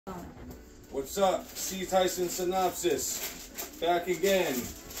What's up? C. Tyson Synopsis. Back again.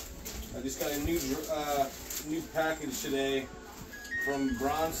 I just got a new package today from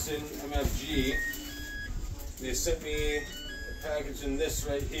Bronson MFG. They sent me a package in this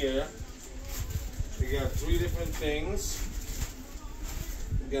right here. We got 3 different things.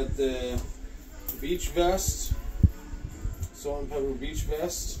 We got the beach vest, salt and pepper beach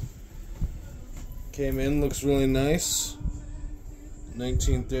vest. Came in, looks really nice.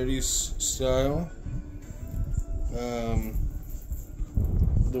 1930s style.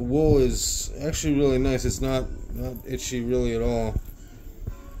 The wool is actually really nice. It's not itchy really at all.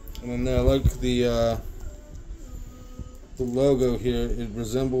 And then I like the logo here. It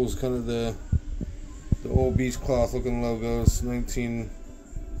resembles kind of the old beach cloth looking logos,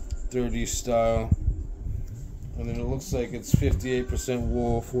 1930s style. And then it looks like it's 58%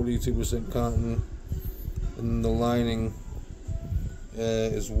 wool, 42% cotton, and the lining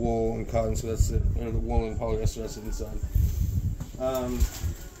is wool and cotton, so that's it, or the wool and polyester, that's it inside.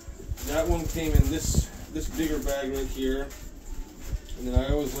 That one came in this bigger bag right here, and then I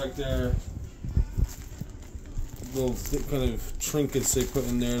always like their little kind of trinkets they put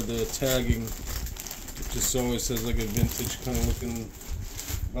in there, the tagging. It just always has like a vintage kind of looking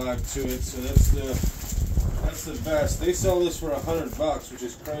vibe to it. So that's the best. They sell this for $100, which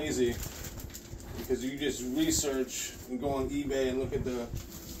is crazy. Because you just research and go on eBay and look at the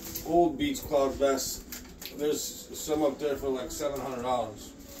old beach cloth vests. There's some up there for like $700.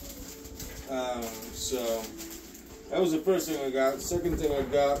 So that was the first thing I got. The second thing I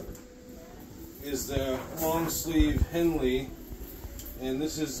got is the long sleeve Henley, and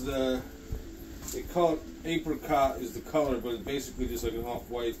this is they call it apricot is the color, but it's basically just like an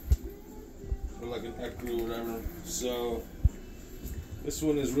off-white or like an ecru or whatever. So this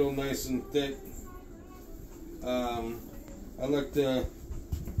one is real nice and thick. I like the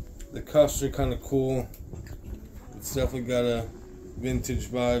cuffs are kind of cool. It's definitely got a vintage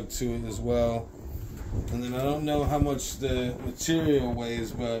vibe to it as well. And then I don't know how much the material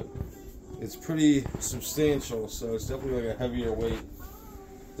weighs, but it's pretty substantial, so it's definitely like a heavier weight.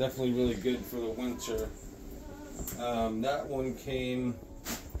 Definitely really good for the winter. That one came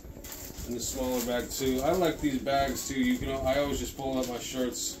in the smaller bag too. I like these bags too. I always just fold up my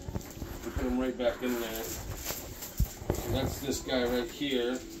shirts and put them right back in there. So that's this guy right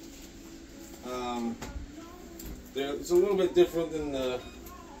here. It's a little bit different than the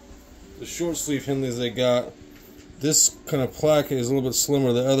short sleeve Henleys they got. This kind of placket is a little bit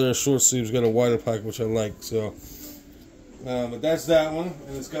slimmer. The other short sleeve's got a wider placket, which I like. So, but that's that one,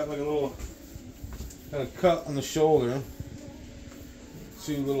 and it's got like a little kind of cut on the shoulder.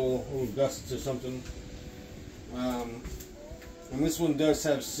 2 little gussets or something. And this one does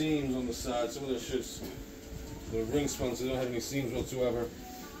have seams on the side. Some of the shirts, the ring spun, so they don't have any seams whatsoever.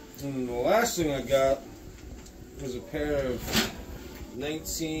 And the last thing I got was a pair of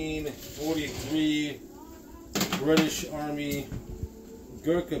 1943 British Army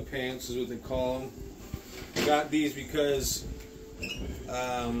Gurkha pants, is what they call them. I got these because,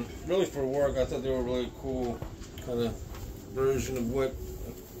 really for work, I thought they were a really cool kind of version of what,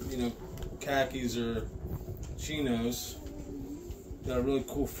 khakis or chinos. Got a really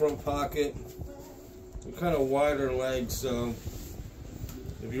cool front pocket. They're kind of wider legs, so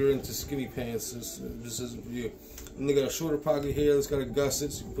if you're into skinny pants, this isn't for you. And they got a shorter pocket here that's got a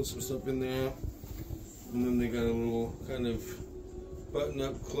gusset, so you can put some stuff in there. And then they got a little kind of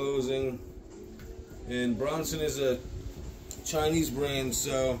button-up closing. And Bronson is a Chinese brand,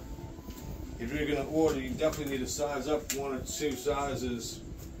 so if you're going to order, you definitely need to size up 1 or 2 sizes,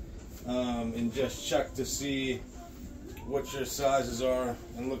 and just check to see what your sizes are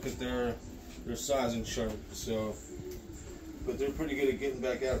and look at their sizing chart. So, but they're pretty good at getting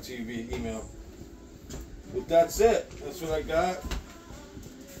back out to you via email. But that's it. That's what I got.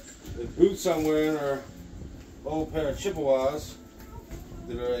 The boots I'm wearing are an old pair of Chippewas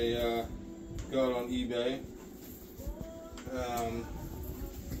that I got on eBay.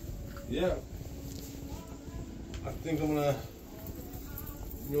 Yeah, I think I'm gonna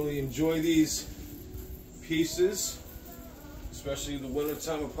really enjoy these pieces, especially the winter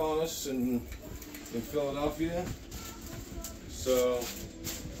time upon us in Philadelphia. So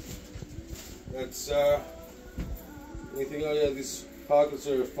that's anything. Oh yeah, these pockets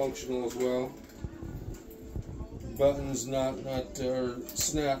are functional as well. Buttons, or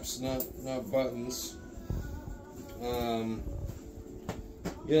snaps, not buttons.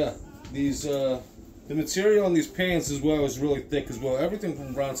 Yeah, these the material on these pants as well is really thick as well. Everything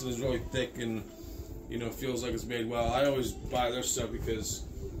from Bronson is really thick and feels like it's made well. I always buy their stuff because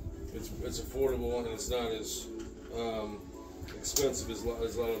it's affordable and it's not as expensive as a lot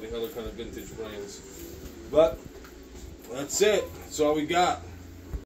of the other kind of vintage brands. But that's it. That's all we got.